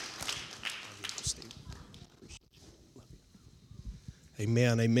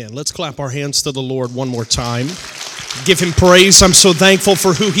Amen, amen. Let's clap our hands to the Lord one more time. Give Him praise. I'm so thankful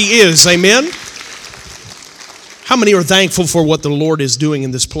for who He is. Amen. How many are thankful for what the Lord is doing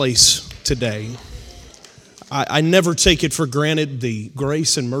in this place today? I never take it for granted, the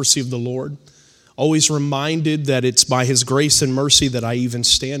grace and mercy of the Lord. Always reminded that it's by His grace and mercy that I even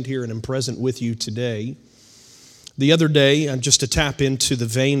stand here and am present with you today. The other day, and just to tap into the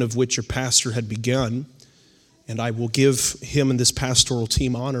vein of which your pastor had begun, and I will give him and this pastoral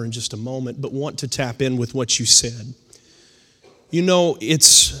team honor in just a moment, but want to tap in with what you said. You know,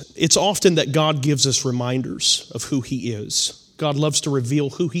 it's often that God gives us reminders of who He is. God loves to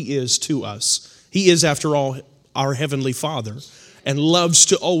reveal who He is to us. He is, after all, our Heavenly Father, and loves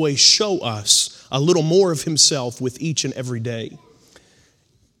to always show us a little more of Himself with each and every day.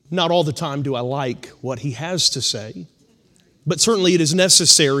 Not all the time do I like what He has to say, but certainly it is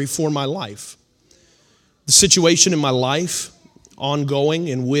necessary for my life. The situation in my life, ongoing,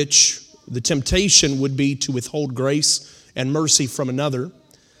 in which the temptation would be to withhold grace and mercy from another.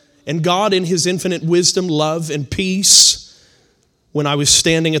 And God, in His infinite wisdom, love, and peace, when I was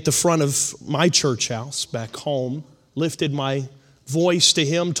standing at the front of my church house back home, lifted my voice to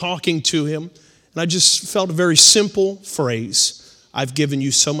Him, talking to Him, and I just felt a very simple phrase: I've given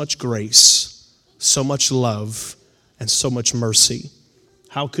you so much grace, so much love, and so much mercy.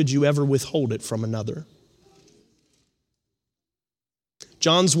 How could you ever withhold it from another?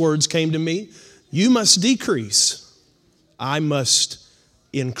 John's words came to me: you must decrease, I must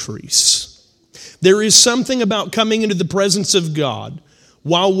increase. There is something about coming into the presence of God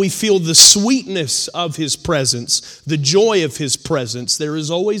while we feel the sweetness of His presence, the joy of His presence. There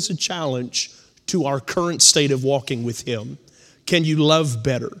is always a challenge to our current state of walking with Him. Can you love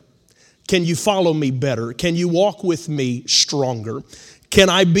better? Can you follow me better? Can you walk with me stronger?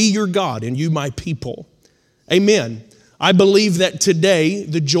 Can I be your God and you my people? Amen. I believe that today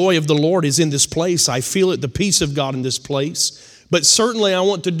the joy of the Lord is in this place. I feel it, the peace of God in this place. But certainly I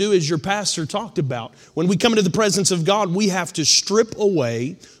want to do as your pastor talked about. When we come into the presence of God, we have to strip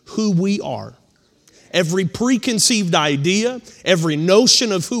away who we are. Every preconceived idea, every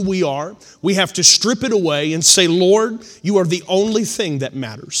notion of who we are, we have to strip it away and say, Lord, you are the only thing that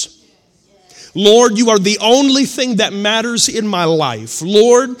matters. Lord, you are the only thing that matters in my life.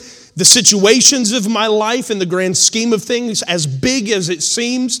 Lord, the situations of my life in the grand scheme of things, as big as it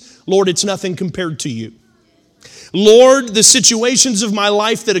seems, Lord, it's nothing compared to you. Lord, the situations of my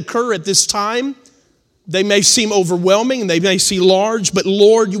life that occur at this time, they may seem overwhelming, they may seem large, but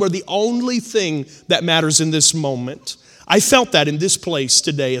Lord, you are the only thing that matters in this moment. I felt that in this place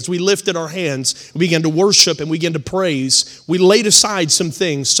today as we lifted our hands and began to worship and we began to praise. We laid aside some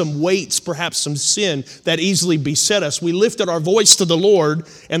things, some weights, perhaps some sin that easily beset us. We lifted our voice to the Lord,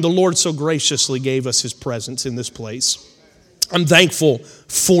 and the Lord so graciously gave us His presence in this place. I'm thankful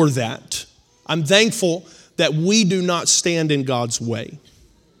for that. I'm thankful that we do not stand in God's way.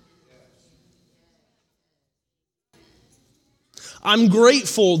 I'm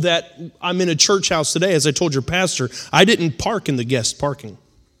grateful that I'm in a church house today. As I told your pastor, I didn't park in the guest parking.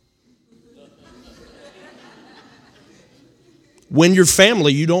 When you're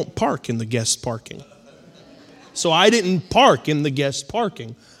family, you don't park in the guest parking. So I didn't park in the guest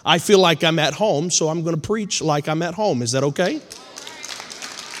parking. I feel like I'm at home, so I'm going to preach like I'm at home. Is that okay?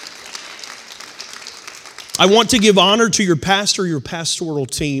 I want to give honor to your pastor, your pastoral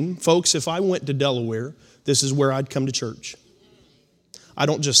team. Folks, if I went to Delaware, this is where I'd come to church. I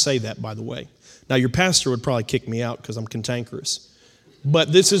don't just say that, by the way. Now, your pastor would probably kick me out because I'm cantankerous.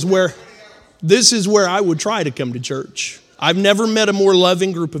 But this is where I would try to come to church. I've never met a more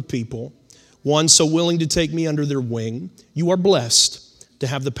loving group of people, one so willing to take me under their wing. You are blessed to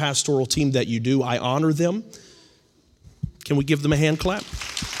have the pastoral team that you do. I honor them. Can we give them a hand clap?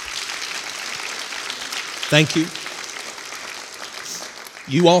 Thank you.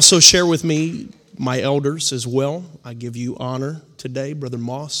 You also share with me my elders as well. I give you honor today, Brother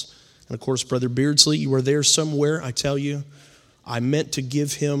Moss, and of course, Brother Beardsley. You were there somewhere. I tell you, I meant to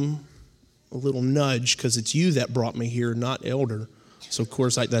give him a little nudge because it's you that brought me here, not elder. So, of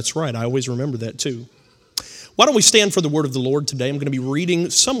course, that's right. I always remember that too. Why don't we stand for the word of the Lord today? I'm going to be reading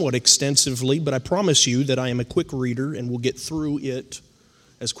somewhat extensively, but I promise you that I am a quick reader and will get through it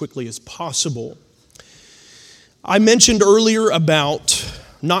as quickly as possible. I mentioned earlier about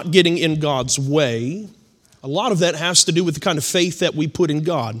not getting in God's way. A lot of that has to do with the kind of faith that we put in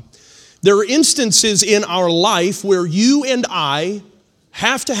God. There are instances in our life where you and I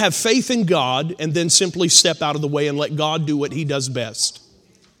have to have faith in God and then simply step out of the way and let God do what He does best.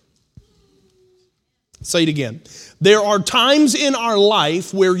 Say it again. There are times in our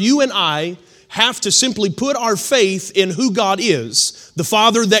life where you and I have to simply put our faith in who God is. The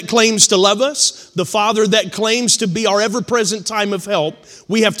Father that claims to love us, the Father that claims to be our ever-present time of help.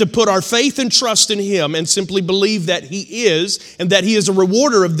 We have to put our faith and trust in Him and simply believe that He is, and that He is a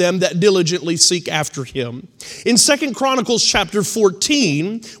rewarder of them that diligently seek after Him. In 2 Chronicles chapter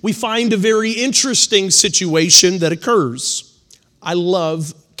 14, we find a very interesting situation that occurs. I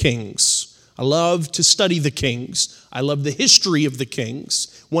love kings. I love to study the kings. I love the history of the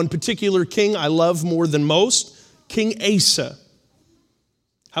kings. One particular king I love more than most, King Asa.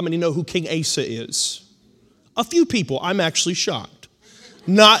 How many know who King Asa is? A few people. I'm actually shocked.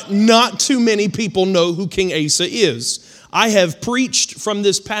 Not too many people know who King Asa is. I have preached from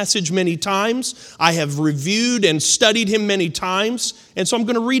this passage many times. I have reviewed and studied him many times. And so I'm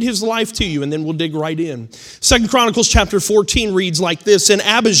going to read his life to you, and then we'll dig right in. 2 Chronicles chapter 14 reads like this. And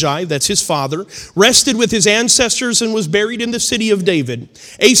Abijah, that's his father, rested with his ancestors and was buried in the city of David.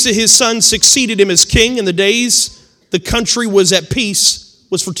 Asa, his son, succeeded him as king. In the days the country was at peace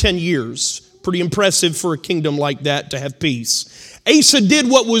was for 10 years. Pretty impressive for a kingdom like that to have peace. Asa did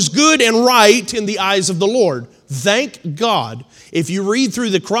what was good and right in the eyes of the Lord. Thank God. If you read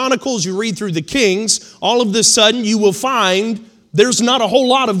through the Chronicles, you read through the Kings, all of a sudden you will find there's not a whole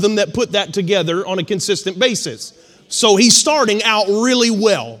lot of them that put that together on a consistent basis. So he's starting out really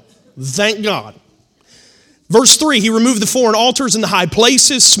well. Thank God. Verse 3, he removed the foreign altars in the high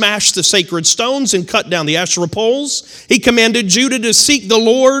places, smashed the sacred stones, and cut down the Asherah poles. He commanded Judah to seek the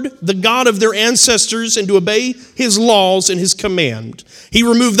Lord, the God of their ancestors, and to obey His laws and His command. He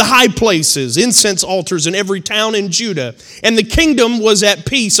removed the high places, incense altars in every town in Judah, and the kingdom was at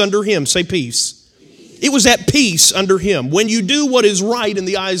peace under him. Say peace. It was at peace under him. When you do what is right in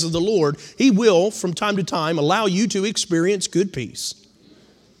the eyes of the Lord, He will, from time to time, allow you to experience good peace.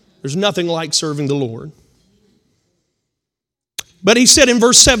 There's nothing like serving the Lord. But he said in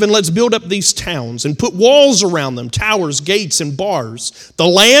verse 7, let's build up these towns and put walls around them, towers, gates, and bars. The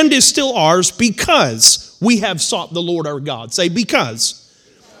land is still ours because we have sought the Lord our God. Say because.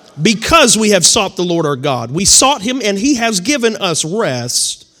 Because we have sought the Lord our God. We sought Him and He has given us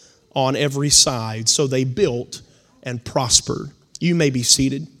rest on every side. So they built and prospered. You may be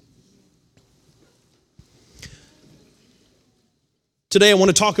seated. Today I want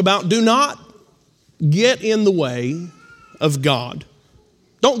to talk about do not get in the way of God.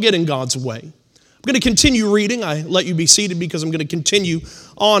 Don't get in God's way. I'm going to continue reading. I let you be seated because I'm going to continue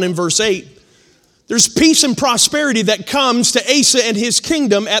on in verse 8. There's peace and prosperity that comes to Asa and his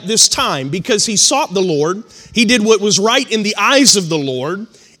kingdom at this time because he sought the Lord. He did what was right in the eyes of the Lord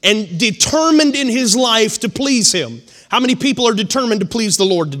and determined in his life to please Him. How many people are determined to please the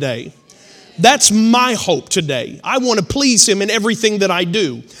Lord today? That's my hope today. I want to please Him in everything that I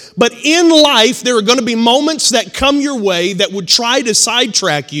do. But in life, there are going to be moments that come your way that would try to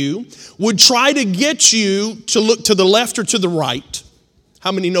sidetrack you, would try to get you to look to the left or to the right.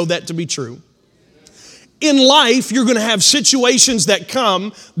 How many know that to be true? In life, you're going to have situations that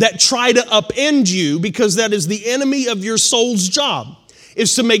come that try to upend you because that is the enemy of your soul's job.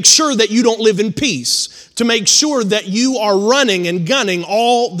 Is to make sure that you don't live in peace, to make sure that you are running and gunning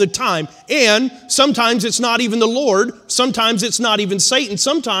all the time. And sometimes it's not even the Lord, sometimes it's not even Satan,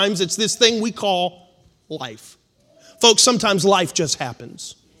 sometimes it's this thing we call life. Folks, sometimes life just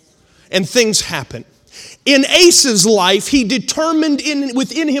happens, and things happen. In Asa's life, he determined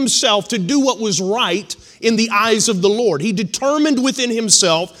within himself to do what was right in the eyes of the Lord. He determined within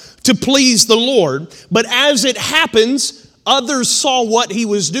himself to please the Lord. But as it happens, others saw what he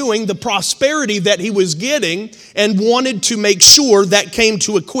was doing, the prosperity that he was getting, and wanted to make sure that came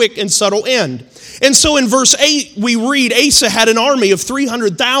to a quick and subtle end. And so in verse 8, we read, Asa had an army of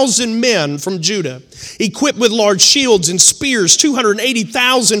 300,000 men from Judah, equipped with large shields and spears,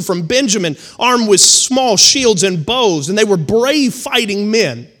 280,000 from Benjamin, armed with small shields and bows, and they were brave fighting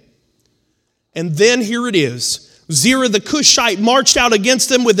men. And then here it is. Zerah the Cushite marched out against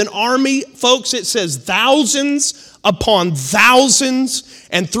them with an army. Folks, it says thousands upon thousands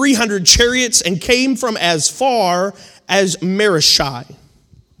and 300 chariots, and came from as far as Mareshai.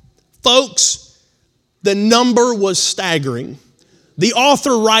 Folks, the number was staggering. The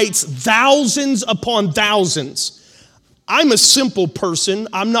author writes thousands upon thousands. I'm a simple person.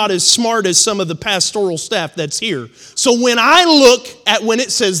 I'm not as smart as some of the pastoral staff that's here. So when I look at when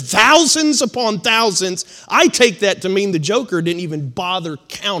it says thousands upon thousands, I take that to mean the joker didn't even bother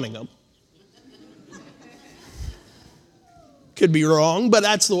counting them. Could be wrong, but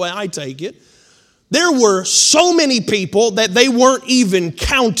that's the way I take it. There were so many people that they weren't even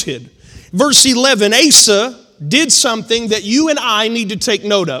counted. Verse 11, Asa did something that you and I need to take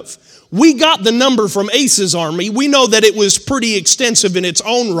note of. We got the number from Asa's army. We know that it was pretty extensive in its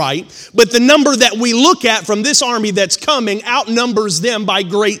own right, but the number that we look at from this army that's coming outnumbers them by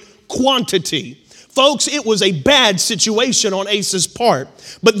great quantity. Folks, it was a bad situation on Asa's part.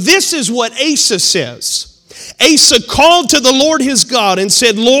 But this is what Asa says. Asa called to the Lord his God and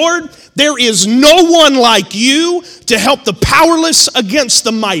said, Lord, there is no one like you to help the powerless against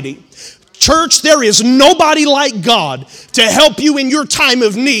the mighty. Church, there is nobody like God to help you in your time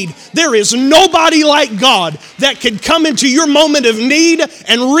of need. There is nobody like God that can come into your moment of need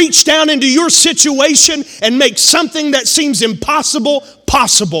and reach down into your situation and make something that seems impossible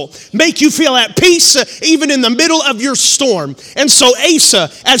possible. Make you feel at peace even in the middle of your storm. And so Asa,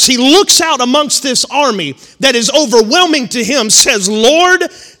 as he looks out amongst this army that is overwhelming to him, says, Lord,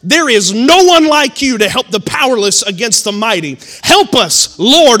 there is no one like you to help the powerless against the mighty. Help us,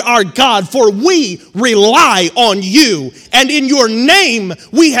 Lord our God, for we rely on you. And in your name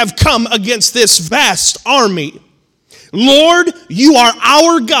we have come against this vast army. Lord, you are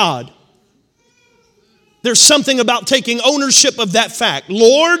our God. There's something about taking ownership of that fact.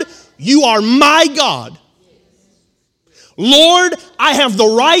 Lord, you are my God. Lord, I have the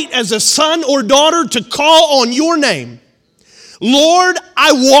right as a son or daughter to call on your name. Lord,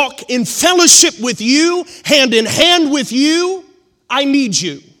 I walk in fellowship with you, hand in hand with you. I need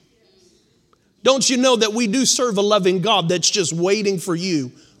you. Don't you know that we do serve a loving God that's just waiting for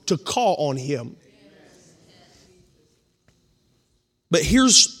you to call on him? But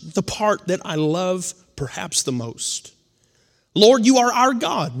here's the part that I love perhaps the most. Lord, you are our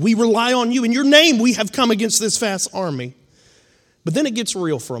God. We rely on you. In your name, we have come against this vast army. But then it gets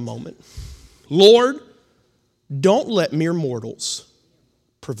real for a moment. Lord, don't let mere mortals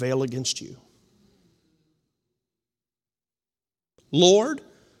prevail against you. Lord,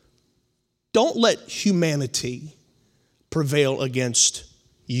 don't let humanity prevail against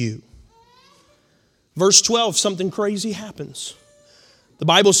you. Verse 12, something crazy happens. The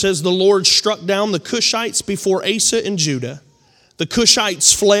Bible says the Lord struck down the Cushites before Asa and Judah. The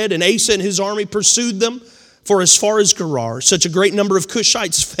Cushites fled, and Asa and his army pursued them for as far as Gerar. Such a great number of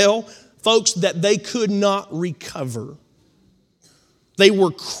Cushites fell, folks, that they could not recover. They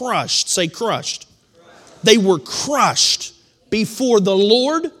were crushed. Say crushed. They were crushed before the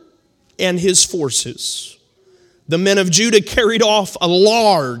Lord and his forces. The men of Judah carried off a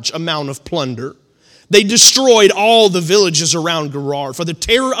large amount of plunder. They destroyed all the villages around Gerar, for the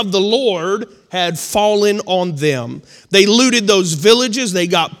terror of the Lord had fallen on them. They looted those villages. They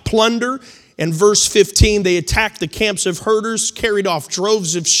got plunder. In verse 15, they attacked the camps of herders, carried off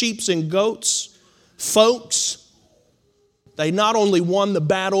droves of sheep and goats. Folks, they not only won the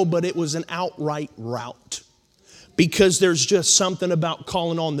battle, but it was an outright rout. Because there's just something about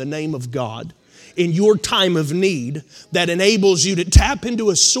calling on the name of God in your time of need that enables you to tap into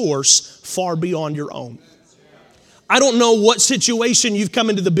a source far beyond your own. I don't know what situation you've come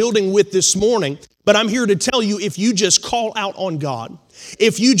into the building with this morning, but I'm here to tell you, if you just call out on God,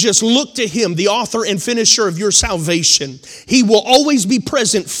 if you just look to him, the author and finisher of your salvation, he will always be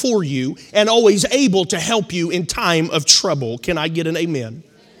present for you and always able to help you in time of trouble. Can I get an amen?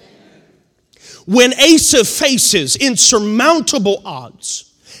 When Asa faces insurmountable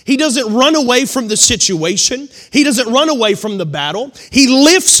odds, he doesn't run away from the situation. He doesn't run away from the battle. He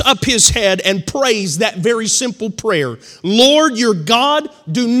lifts up his head and prays that very simple prayer. Lord, your God,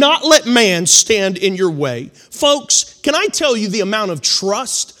 do not let man stand in your way. Folks, can I tell you the amount of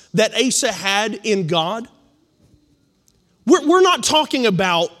trust that Asa had in God? We're not talking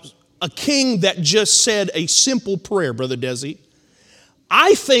about a king that just said a simple prayer, Brother Desi.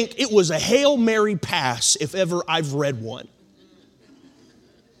 I think it was a Hail Mary pass if ever I've read one.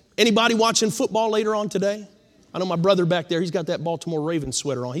 Anybody watching football later on today? I know my brother back there, he's got that Baltimore Ravens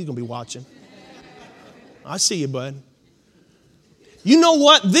sweater on. He's going to be watching. I see you, bud. You know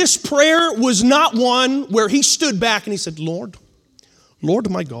what? This prayer was not one where he stood back and he said, Lord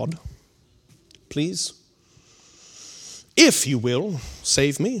my God, please, if you will,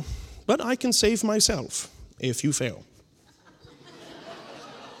 save me, but I can save myself if you fail.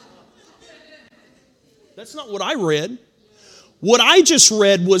 That's not what I read. What I just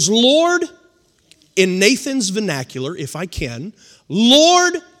read was, Lord, in Nathan's vernacular, if I can,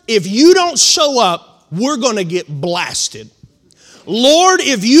 Lord, if you don't show up, we're going to get blasted. Lord,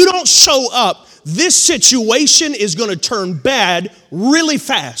 if you don't show up, this situation is going to turn bad really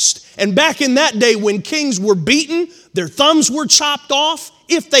fast. And back in that day when kings were beaten, their thumbs were chopped off.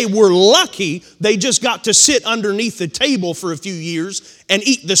 If they were lucky, they just got to sit underneath the table for a few years and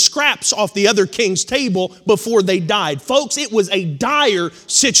eat the scraps off the other king's table before they died. Folks, it was a dire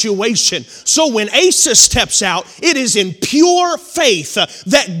situation. So when Asa steps out, it is in pure faith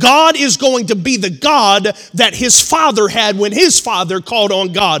that God is going to be the God that his father had when his father called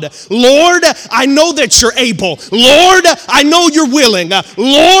on God. Lord, I know that you're able. Lord, I know you're willing.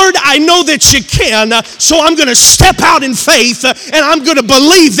 Lord, I know that you can. So I'm going to step out in faith and I'm going to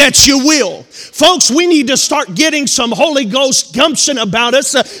believe that you will. Folks, we need to start getting some Holy Ghost gumption about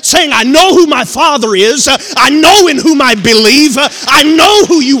us, saying, I know who my Father is. I know in whom I believe. I know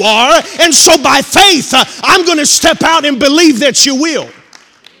who you are. And so by faith, I'm going to step out and believe that you will.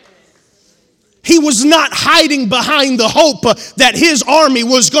 He was not hiding behind the hope that his army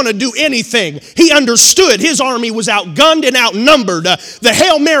was going to do anything. He understood his army was outgunned and outnumbered. The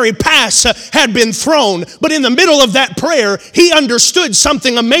Hail Mary pass had been thrown. But in the middle of that prayer, he understood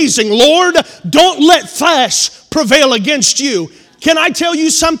something amazing. Lord, don't let flesh prevail against you. Can I tell you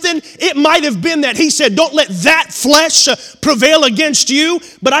something? It might have been that he said, don't let that flesh prevail against you.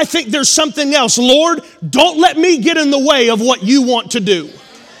 But I think there's something else. Lord, don't let me get in the way of what you want to do.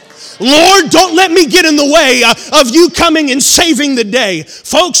 Lord, don't let me get in the way of you coming and saving the day.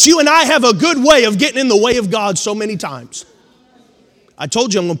 Folks, you and I have a good way of getting in the way of God so many times. I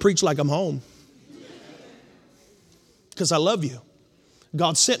told you I'm going to preach like I'm home. Because I love you.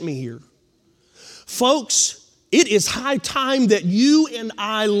 God sent me here. Folks, it is high time that you and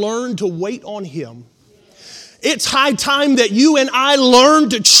I learn to wait on Him. It's high time that you and I learn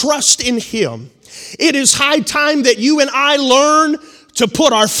to trust in Him. It is high time that you and I learn to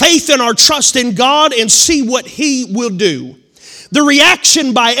put our faith and our trust in God and see what He will do. The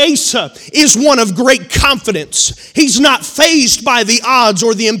reaction by Asa is one of great confidence. He's not fazed by the odds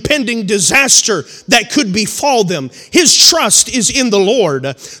or the impending disaster that could befall them. His trust is in the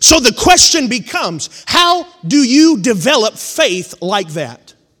Lord. So the question becomes, how do you develop faith like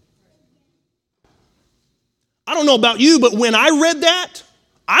that? I don't know about you, but when I read that,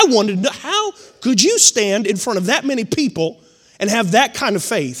 I wanted to know, how could you stand in front of that many people and have that kind of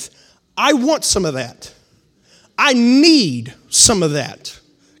faith? I want some of that. I need some of that.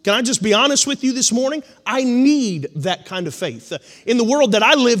 Can I just be honest with you this morning? I need that kind of faith. In the world that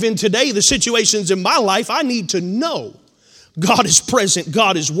I live in today, the situations in my life, I need to know God is present,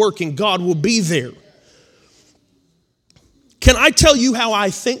 God is working, God will be there. Can I tell you how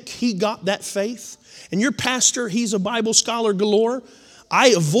I think he got that faith? And your pastor, he's a Bible scholar galore. I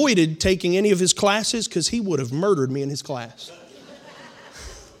avoided taking any of his classes because he would have murdered me in his class.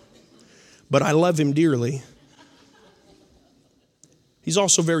 But I love him dearly. He's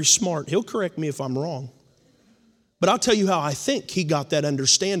also very smart. He'll correct me if I'm wrong. But I'll tell you how I think he got that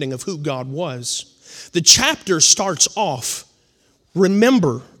understanding of who God was. The chapter starts off,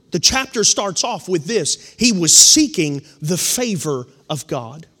 remember, the chapter starts off with this. He was seeking the favor of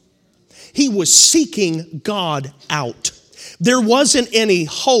God. He was seeking God out. There wasn't any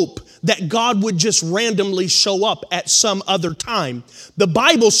hope that God would just randomly show up at some other time. The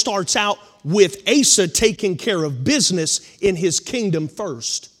Bible starts out with Asa taking care of business in his kingdom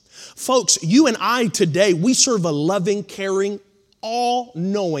first. Folks, you and I today, we serve a loving, caring,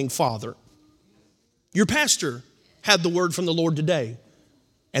 all-knowing Father. Your pastor had the word from the Lord today,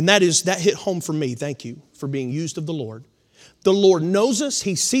 and that hit home for me. Thank you for being used of the Lord. The Lord knows us,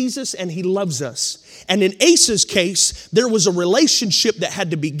 He sees us, and He loves us. And in Asa's case, there was a relationship that had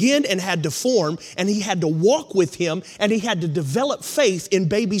to begin and had to form, and he had to walk with Him, and he had to develop faith in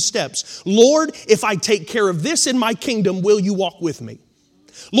baby steps. Lord, if I take care of this in my kingdom, will you walk with me?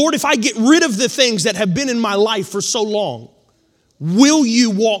 Lord, if I get rid of the things that have been in my life for so long, will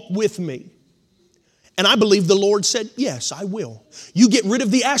you walk with me? And I believe the Lord said, yes, I will. You get rid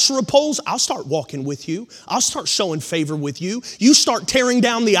of the Asherah poles, I'll start walking with you. I'll start showing favor with you. You start tearing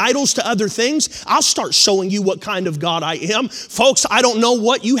down the idols to other things, I'll start showing you what kind of God I am. Folks, I don't know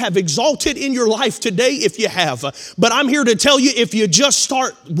what you have exalted in your life today if you have. But I'm here to tell you, if you just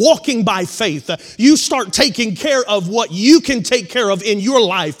start walking by faith, you start taking care of what you can take care of in your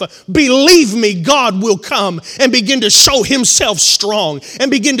life, believe me, God will come and begin to show Himself strong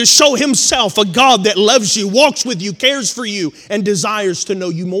and begin to show Himself a God that loves you, walks with you, cares for you, and desires to know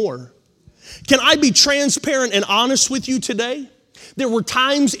you more. Can I be transparent and honest with you today? There were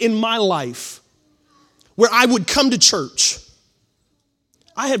times in my life where I would come to church.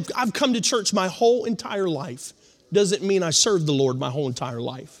 I've come to church my whole entire life. Doesn't mean I served the Lord my whole entire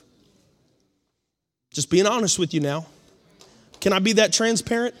life. Just being honest with you now. Can I be that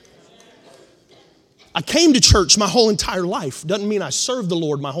transparent? I came to church my whole entire life. Doesn't mean I served the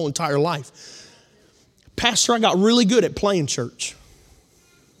Lord my whole entire life. Pastor, I got really good at playing church.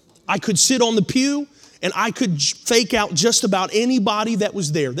 I could sit on the pew and I could fake out just about anybody that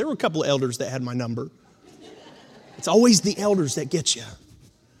was there. There were a couple of elders that had my number. It's always the elders that get you.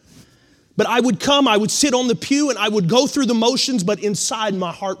 But I would come, I would sit on the pew, and I would go through the motions, but inside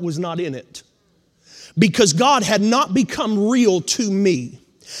my heart was not in it. Because God had not become real to me.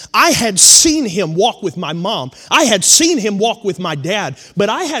 I had seen him walk with my mom. I had seen him walk with my dad. But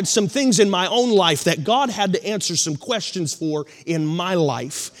I had some things in my own life that God had to answer some questions for in my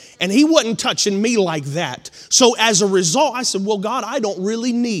life. And he wasn't touching me like that. So as a result, I said, well, God, I don't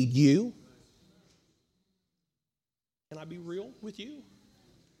really need you. Can I be real with you?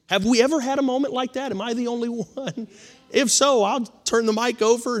 Have we ever had a moment like that? Am I the only one? If so, I'll turn the mic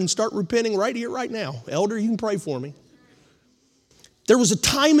over and start repenting right here, right now. Elder, you can pray for me. There was a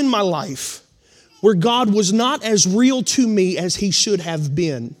time in my life where God was not as real to me as he should have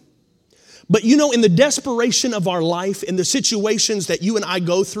been. But you know, in the desperation of our life, in the situations that you and I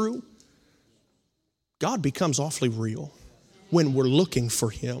go through, God becomes awfully real when we're looking for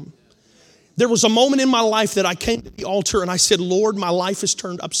him. There was a moment in my life that I came to the altar and I said, Lord, my life is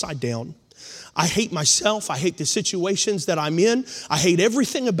turned upside down. I hate myself. I hate the situations that I'm in. I hate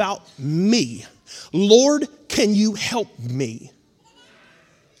everything about me. Lord, can you help me?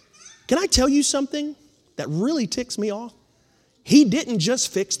 Can I tell you something that really ticks me off? He didn't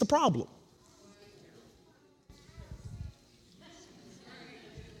just fix the problem.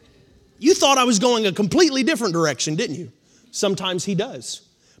 You thought I was going a completely different direction, didn't you? Sometimes he does.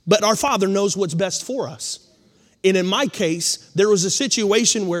 But our Father knows what's best for us. And in my case, there was a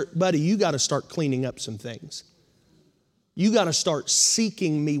situation where, buddy, you got to start cleaning up some things. You got to start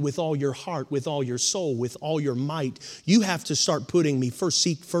seeking me with all your heart, with all your soul, with all your might. You have to start putting me first.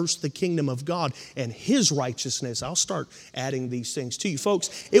 Seek first the kingdom of God and his righteousness. I'll start adding these things to you.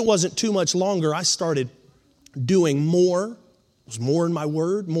 Folks, it wasn't too much longer. I started doing more. It was more in my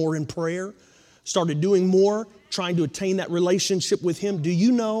word, more in prayer. Started doing more, trying to attain that relationship with him. Do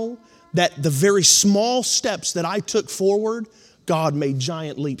you know that the very small steps that I took forward, God made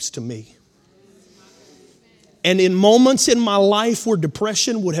giant leaps to me? And in moments in my life where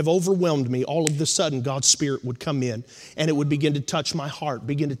depression would have overwhelmed me, all of a sudden God's Spirit would come in and it would begin to touch my heart,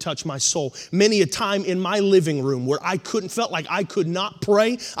 begin to touch my soul. Many a time in my living room where felt like I could not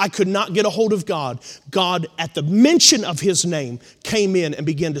pray, I could not get a hold of God. God, at the mention of his name, came in and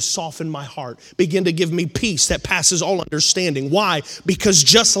began to soften my heart, began to give me peace that passes all understanding. Why? Because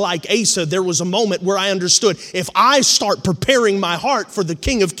just like Asa, there was a moment where I understood if I start preparing my heart for the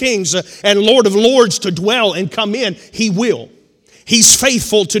King of Kings and Lord of Lords to dwell and come in, he will. He's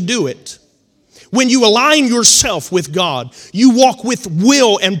faithful to do it. When you align yourself with God, you walk with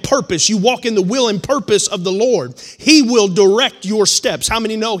will and purpose. You walk in the will and purpose of the Lord. He will direct your steps. How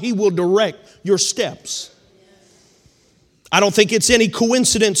many know he will direct your steps? I don't think it's any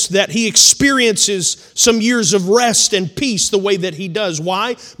coincidence that he experiences some years of rest and peace the way that he does.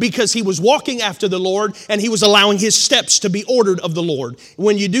 Why? Because he was walking after the Lord and he was allowing his steps to be ordered of the Lord.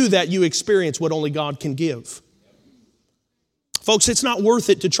 When you do that, you experience what only God can give. Folks, it's not worth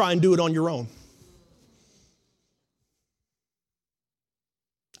it to try and do it on your own.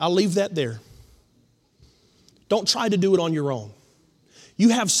 I'll leave that there. Don't try to do it on your own. You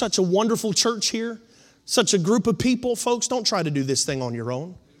have such a wonderful church here, such a group of people. Folks, don't try to do this thing on your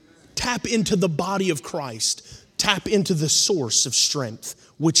own. Tap into the body of Christ. Tap into the source of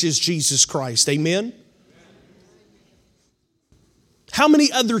strength, which is Jesus Christ. Amen? How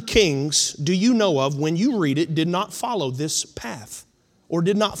many other kings do you know of, when you read it, did not follow this path or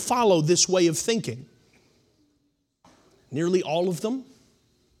did not follow this way of thinking? Nearly all of them.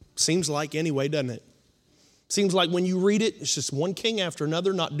 Seems like anyway, doesn't it? Seems like when you read it, it's just one king after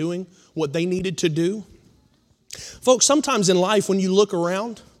another not doing what they needed to do. Folks, sometimes in life when you look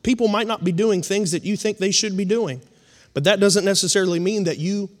around, people might not be doing things that you think they should be doing. But that doesn't necessarily mean that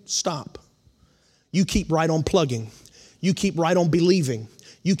you stop. You keep right on plugging. You keep right on believing.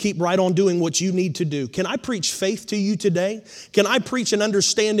 You keep right on doing what you need to do. Can I preach faith to you today? Can I preach an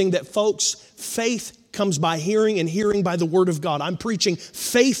understanding that, folks, faith comes by hearing and hearing by the word of God? I'm preaching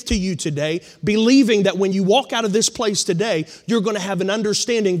faith to you today, believing that when you walk out of this place today, you're going to have an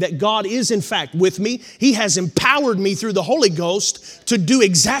understanding that God is in fact with me. He has empowered me through the Holy Ghost to do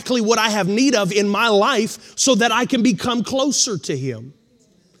exactly what I have need of in my life so that I can become closer to him.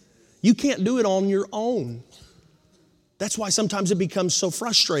 You can't do it on your own. That's why sometimes it becomes so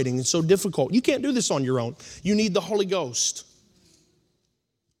frustrating and so difficult. You can't do this on your own. You need the Holy Ghost.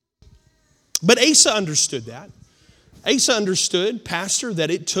 But Asa understood that. Asa understood, Pastor,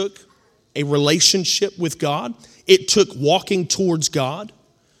 that it took a relationship with God. It took walking towards God.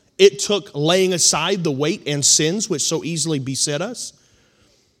 It took laying aside the weight and sins which so easily beset us.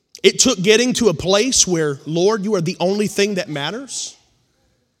 It took getting to a place where, Lord, you are the only thing that matters.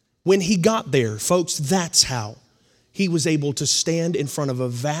 When he got there, folks, that's how he was able to stand in front of a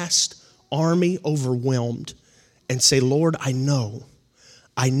vast army overwhelmed and say, Lord, I know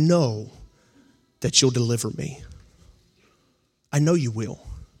that you'll deliver me. I know you will.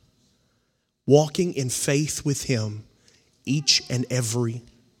 Walking in faith with him each and every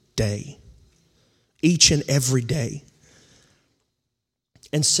day. Each and every day.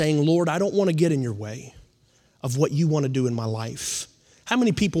 And saying, Lord, I don't want to get in your way of what you want to do in my life. How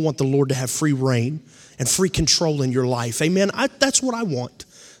many people want the Lord to have free reign and free control in your life? Amen. That's what I want.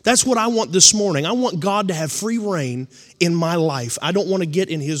 That's what I want this morning. I want God to have free reign in my life. I don't want to get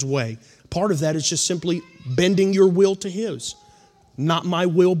in his way. Part of that is just simply bending your will to his. Not my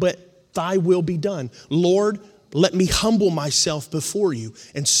will, but thy will be done. Lord, let me humble myself before you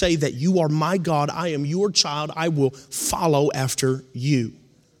and say that you are my God. I am your child. I will follow after you.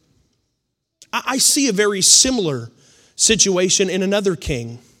 I see a very similar situation in another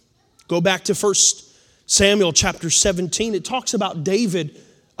king. Go back to 1 Samuel chapter 17. It talks about David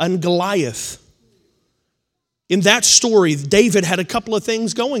and Goliath. In that story, David had a couple of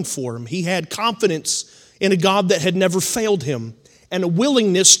things going for him. He had confidence in a God that had never failed him and a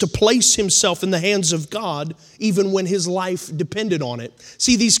willingness to place himself in the hands of God even when his life depended on it.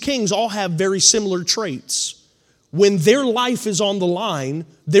 See, these kings all have very similar traits. When their life is on the line,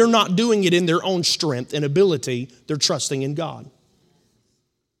 they're not doing it in their own strength and ability. They're trusting in God.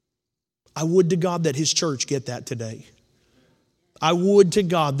 I would to God that his church get that today. I would to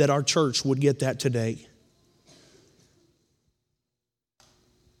God that our church would get that today.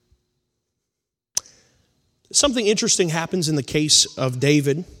 Something interesting happens in the case of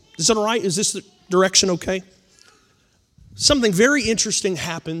David. Is that all right? Is this the direction okay? Something very interesting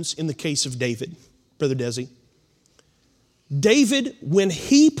happens in the case of David, Brother Desi. David, when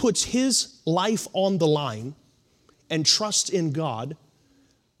he puts his life on the line and trusts in God,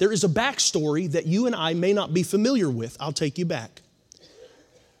 there is a backstory that you and I may not be familiar with. I'll take you back.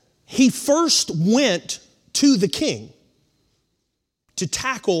 He first went to the king to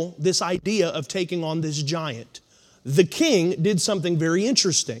tackle this idea of taking on this giant. The king did something very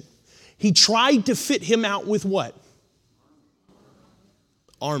interesting. He tried to fit him out with what?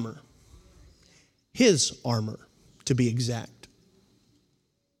 Armor. His armor, to be exact.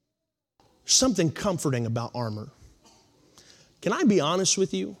 Something comforting about armor. Can I be honest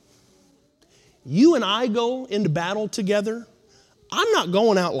with you? You and I go into battle together, I'm not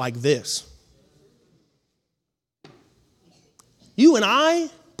going out like this. You and I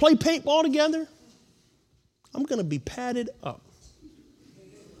play paintball together, I'm going to be padded up.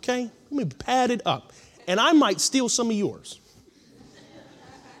 Okay? I'm going to be padded up. And I might steal some of yours.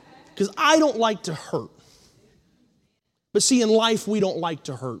 Because I don't like to hurt. But see, in life, we don't like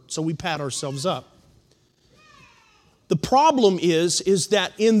to hurt, so we pat ourselves up. The problem is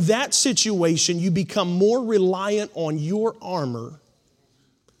that in that situation, you become more reliant on your armor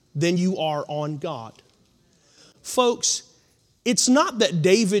than you are on God. Folks, it's not that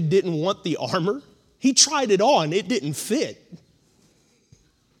David didn't want the armor. He tried it on. It didn't fit.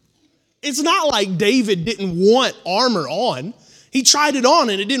 It's not like David didn't want armor on. He tried it on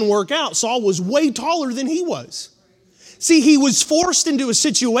and it didn't work out. Saul was way taller than he was. See, he was forced into a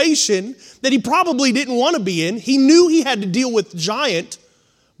situation that he probably didn't want to be in. He knew he had to deal with the giant,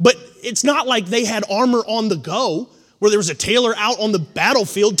 but it's not like they had armor on the go, where there was a tailor out on the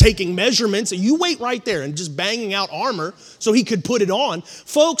battlefield taking measurements, and you wait right there and just banging out armor so he could put it on.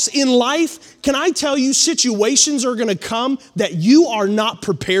 Folks, in life, can I tell you, situations are going to come that you are not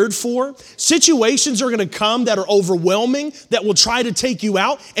prepared for. Situations are going to come that are overwhelming, that will try to take you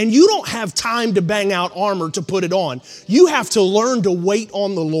out, and you don't have time to bang out armor to put it on. You have to learn to wait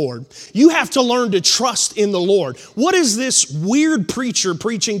on the Lord. You have to learn to trust in the Lord. What is this weird preacher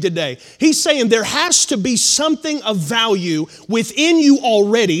preaching today? He's saying there has to be something of value within you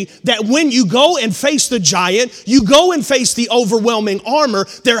already, that when you go and face the giant, you go and face the overwhelming armor,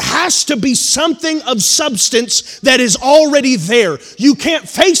 there has to be something of substance that is already there. You can't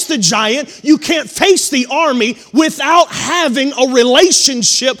face the giant, you can't face the army without having a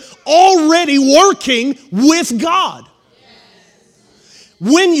relationship already working with God.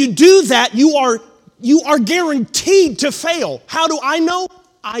 When you do that, you are guaranteed to fail. How do I know?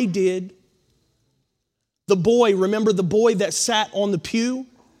 I did. The boy, remember the boy that sat on the pew,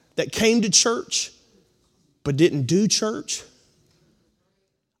 that came to church, but didn't do church?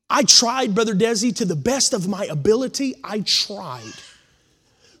 I tried, Brother Desi, to the best of my ability, I tried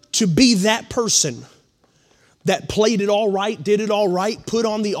to be that person that played it all right, did it all right, put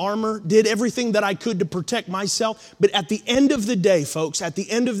on the armor, did everything that I could to protect myself. But at the end of the day, folks, at the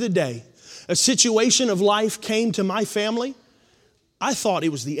end of the day, a situation of life came to my family. I thought it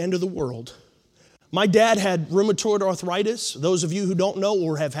was the end of the world. My dad had rheumatoid arthritis. Those of you who don't know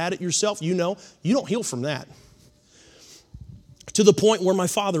or have had it yourself, you know, you don't heal from that. To the point where my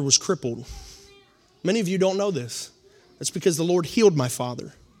father was crippled. Many of you don't know this. That's because the Lord healed my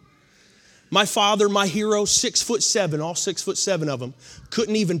father. My father, my hero, 6'7", all 6'7" of them,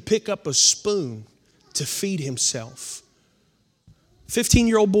 couldn't even pick up a spoon to feed himself.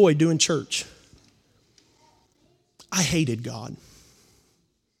 15-year-old boy doing church. I hated God.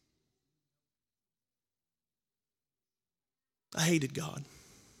 I hated God.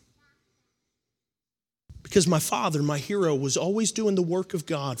 Because my father, my hero, was always doing the work of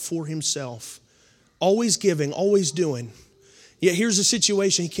God for himself. Always giving, always doing. Yet here's a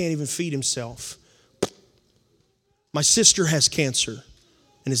situation, he can't even feed himself. My sister has cancer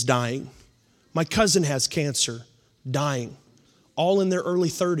and is dying. My cousin has cancer, dying. All in their early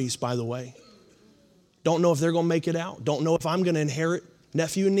 30s, by the way. Don't know if they're going to make it out. Don't know if I'm going to inherit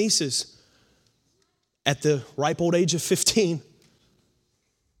nephew and nieces at the ripe old age of 15.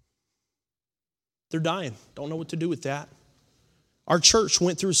 They're dying. Don't know what to do with that. Our church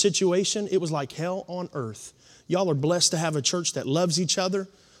went through a situation. It was like hell on earth. Y'all are blessed to have a church that loves each other.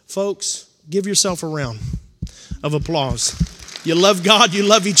 Folks, give yourself a round of applause. You love God, you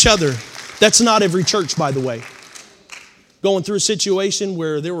love each other. That's not every church, by the way. Going through a situation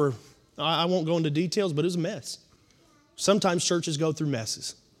where there were, I won't go into details, but it was a mess. Sometimes churches go through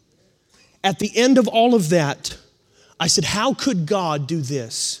messes. At the end of all of that, I said, how could God do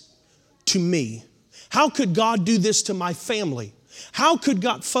this to me? How could God do this to my family? How could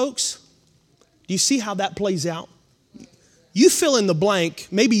God, folks, do you see how that plays out? You fill in the blank.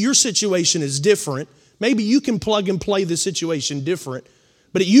 Maybe your situation is different. Maybe you can plug and play the situation different.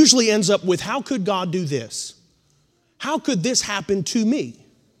 But it usually ends up with, how could God do this? How could this happen to me?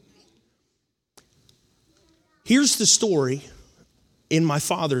 Here's the story in my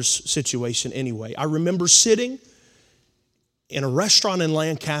father's situation anyway. I remember sitting in a restaurant in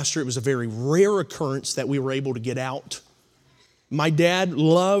Lancaster. It was a very rare occurrence that we were able to get out. My dad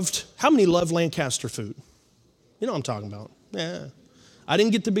loved, how many love Lancaster food? You know what I'm talking about. Yeah. I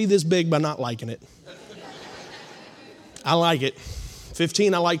didn't get to be this big by not liking it. I like it.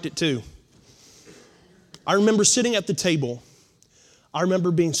 15, I liked it too. I remember sitting at the table. I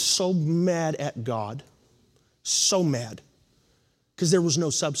remember being so mad at God. So mad. Because there was no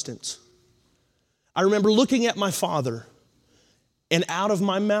substance. I remember looking at my father, and out of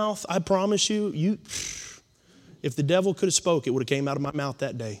my mouth, I promise you, if the devil could have spoke, it would have came out of my mouth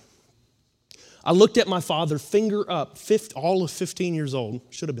that day. I looked at my father, finger up, all of 15 years old,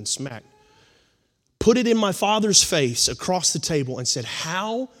 should have been smacked. Put it in my father's face across the table and said,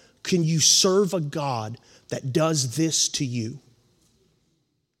 how can you serve a God that does this to you?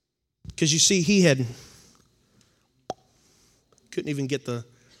 Because you see, he couldn't even get the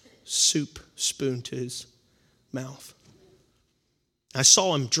soup spoon to his mouth. I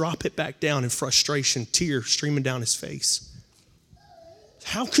saw him drop it back down in frustration, tears streaming down his face.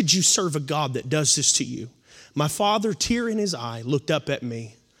 How could you serve a God that does this to you? My father, tear in his eye, looked up at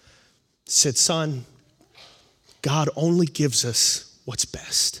me, said, son, God only gives us what's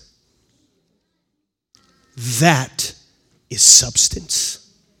best. That is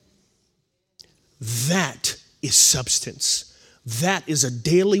substance. That is substance. That is a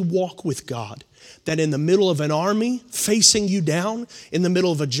daily walk with God. That in the middle of an army facing you down, in the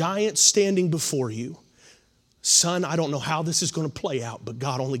middle of a giant standing before you, son, I don't know how this is going to play out, but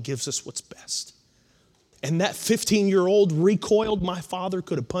God only gives us what's best. And that 15-year-old recoiled. My father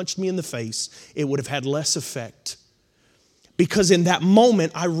could have punched me in the face. It would have had less effect. Because in that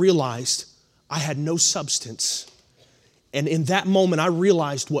moment, I realized I had no substance. And in that moment, I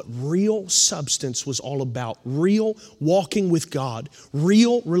realized what real substance was all about. Real walking with God.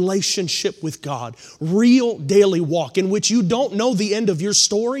 Real relationship with God. Real daily walk in which you don't know the end of your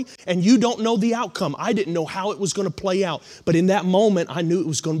story and you don't know the outcome. I didn't know how it was going to play out. But in that moment, I knew it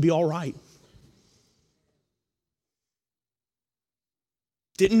was going to be all right.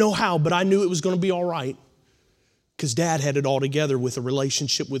 Didn't know how, but I knew it was going to be all right. Because Dad had it all together with a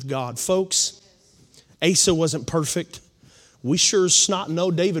relationship with God. Folks, Asa wasn't perfect. We sure as snot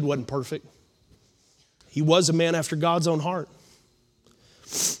know David wasn't perfect. He was a man after God's own heart.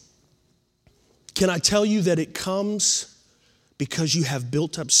 Can I tell you that it comes because you have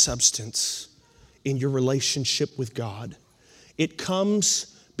built up substance in your relationship with God? It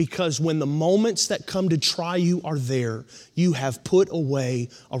comes Because when the moments that come to try you are there, you have put away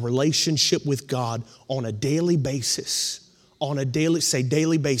a relationship with God on a daily basis. Say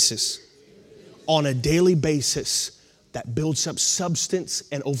daily basis. On a daily basis that builds up substance,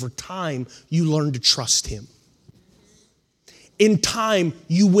 and over time, you learn to trust Him. In time,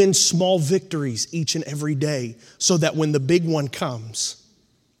 you win small victories each and every day so that when the big one comes,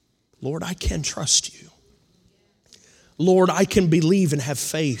 Lord, I can trust you. Lord, I can believe and have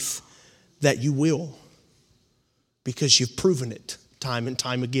faith that you will, because you've proven it time and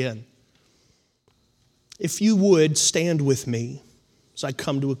time again. If you would stand with me as I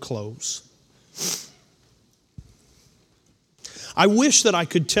come to a close. I wish that I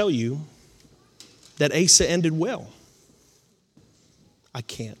could tell you that Asa ended well. I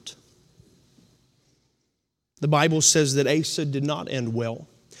can't. The Bible says that Asa did not end well.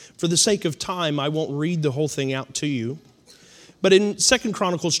 For the sake of time, I won't read the whole thing out to you. But in 2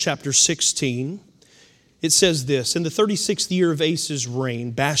 Chronicles chapter 16, it says this: in the 36th year of Asa's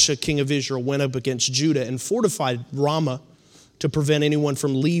reign, Baasha, king of Israel, went up against Judah and fortified Ramah to prevent anyone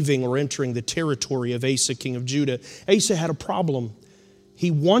from leaving or entering the territory of Asa, king of Judah. Asa had a problem.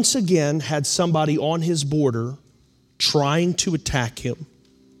 He once again had somebody on his border trying to attack him,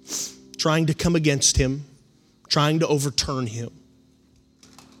 trying to come against him, trying to overturn him.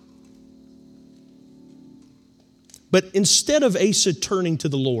 But instead of Asa turning to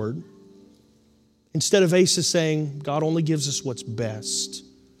the Lord, instead of Asa saying, God only gives us what's best,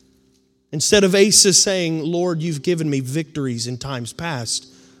 instead of Asa saying, Lord, you've given me victories in times past,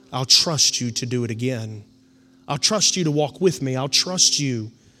 I'll trust you to do it again. I'll trust you to walk with me. I'll trust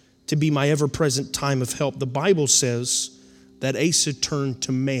you to be my ever-present time of help. The Bible says that Asa turned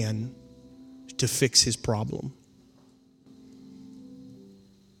to man to fix his problem.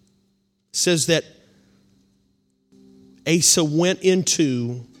 It says that Asa went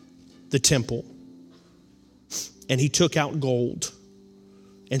into the temple and he took out gold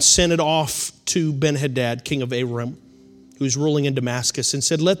and sent it off to Ben-Hadad, king of Aram, who was ruling in Damascus, and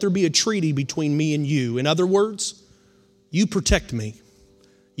said, let there be a treaty between me and you. In other words, you protect me.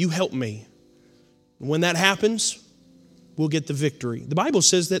 You help me. And when that happens, we'll get the victory. The Bible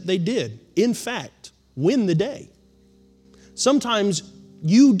says that they did, in fact, win the day. Sometimes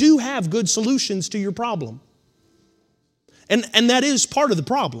you do have good solutions to your problem. And that is part of the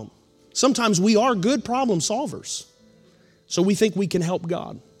problem. Sometimes we are good problem solvers. So we think we can help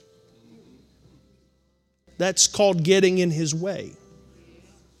God. That's called getting in His way.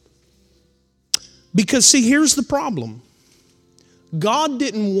 Because see, here's the problem. God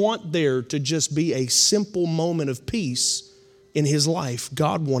didn't want there to just be a simple moment of peace in his life.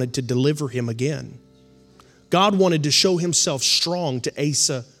 God wanted to deliver him again. God wanted to show Himself strong to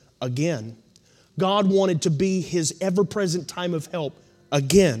Asa again. God wanted to be his ever-present time of help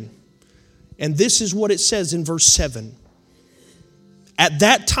again. And this is what it says in verse 7. At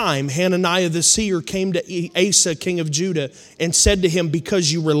that time, Hananiah the seer came to Asa, king of Judah, and said to him,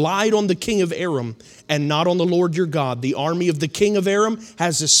 because you relied on the king of Aram and not on the Lord your God, the army of the king of Aram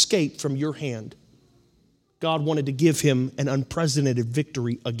has escaped from your hand. God wanted to give him an unprecedented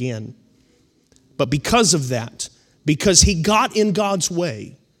victory again. But because of that, because he got in God's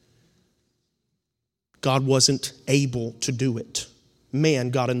way, God wasn't able to do it. Man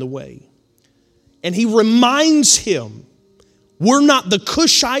got in the way. And he reminds him, we're not the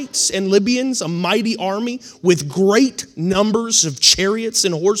Cushites and Libyans, a mighty army with great numbers of chariots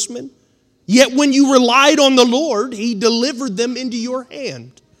and horsemen. Yet when you relied on the Lord, He delivered them into your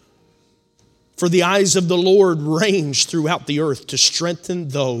hand. For the eyes of the Lord range throughout the earth to strengthen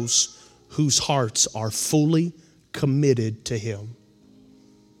those whose hearts are fully committed to Him.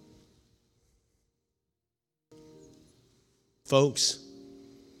 Folks,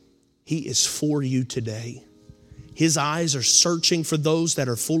 He is for you today. His eyes are searching for those that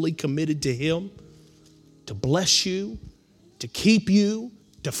are fully committed to Him, to bless you, to keep you,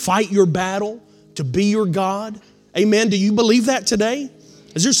 to fight your battle, to be your God. Amen. Do you believe that today?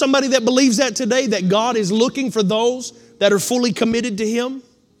 Is there somebody that believes that today, that God is looking for those that are fully committed to Him?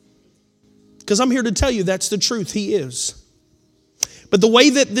 Because I'm here to tell you that's the truth. He is. But the way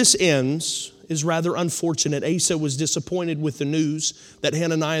that this ends is rather unfortunate. Asa was disappointed with the news that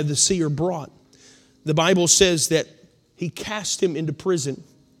Hananiah the seer brought. The Bible says that he cast him into prison.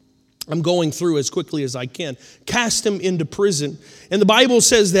 I'm going through as quickly as I can. Cast him into prison. And the Bible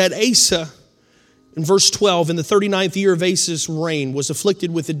says that Asa, in verse 12, in the 39th year of Asa's reign, was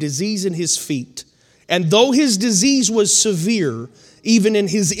afflicted with a disease in his feet. And though his disease was severe, even in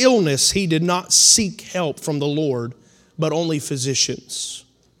his illness, he did not seek help from the Lord, but only physicians.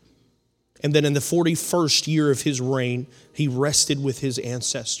 And then in the 41st year of his reign, he rested with his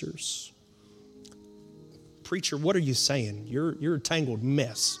ancestors. Preacher, what are you saying? You're a tangled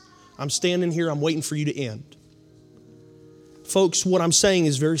mess. I'm standing here, I'm waiting for you to end. Folks, what I'm saying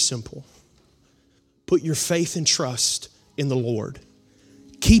is very simple. Put your faith and trust in the Lord.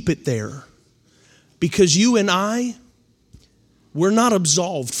 Keep it there. Because you and I, we're not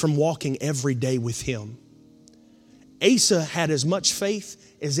absolved from walking every day with him. Asa had as much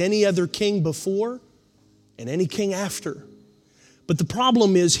faith as any other king before and any king after. But the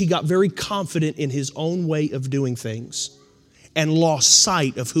problem is he got very confident in his own way of doing things and lost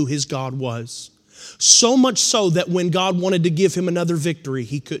sight of who his God was. So much so that when God wanted to give him another victory,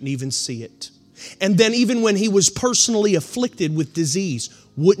 he couldn't even see it. And then even when he was personally afflicted with disease,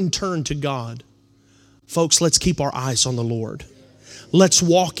 wouldn't turn to God. Folks, let's keep our eyes on the Lord. Let's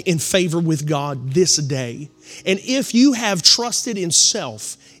walk in favor with God this day. And if you have trusted in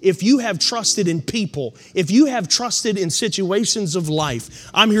self, if you have trusted in people, if you have trusted in situations of life,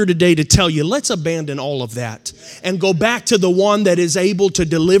 I'm here today to tell you, let's abandon all of that and go back to the one that is able to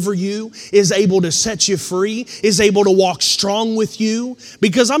deliver you, is able to set you free, is able to walk strong with you.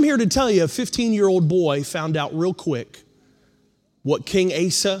 Because I'm here to tell you, a 15-year-old boy found out real quick what King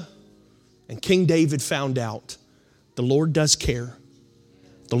Asa and King David found out. The Lord does care.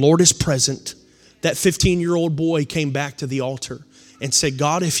 The Lord is present. That 15-year-old boy came back to the altar and said,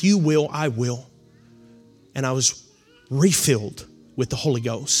 God, if you will, I will. And I was refilled with the Holy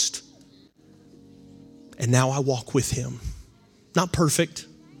Ghost. And now I walk with him. Not perfect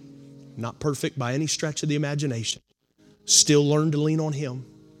by any stretch of the imagination. Still learn to lean on him.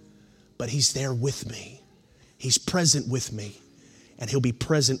 But he's there with me. He's present with me. And he'll be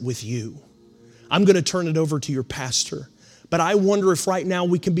present with you. I'm going to turn it over to your pastor. But I wonder if right now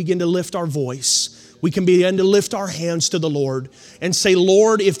we can begin to lift our voice. We can begin to lift our hands to the Lord and say,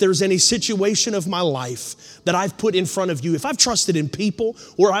 Lord, if there's any situation of my life that I've put in front of you, if I've trusted in people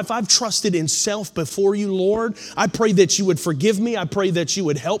or if I've trusted in self before you, Lord, I pray that you would forgive me. I pray that you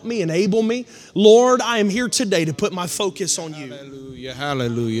would help me, enable me. Lord, I am here today to put my focus on you. Hallelujah,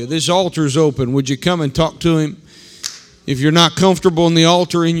 hallelujah. This altar is open. Would you come and talk to him? If you're not comfortable in the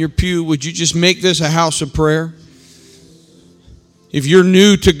altar in your pew, would you just make this a house of prayer? If you're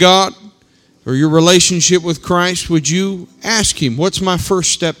new to God or your relationship with Christ, would you ask him, what's my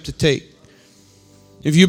first step to take?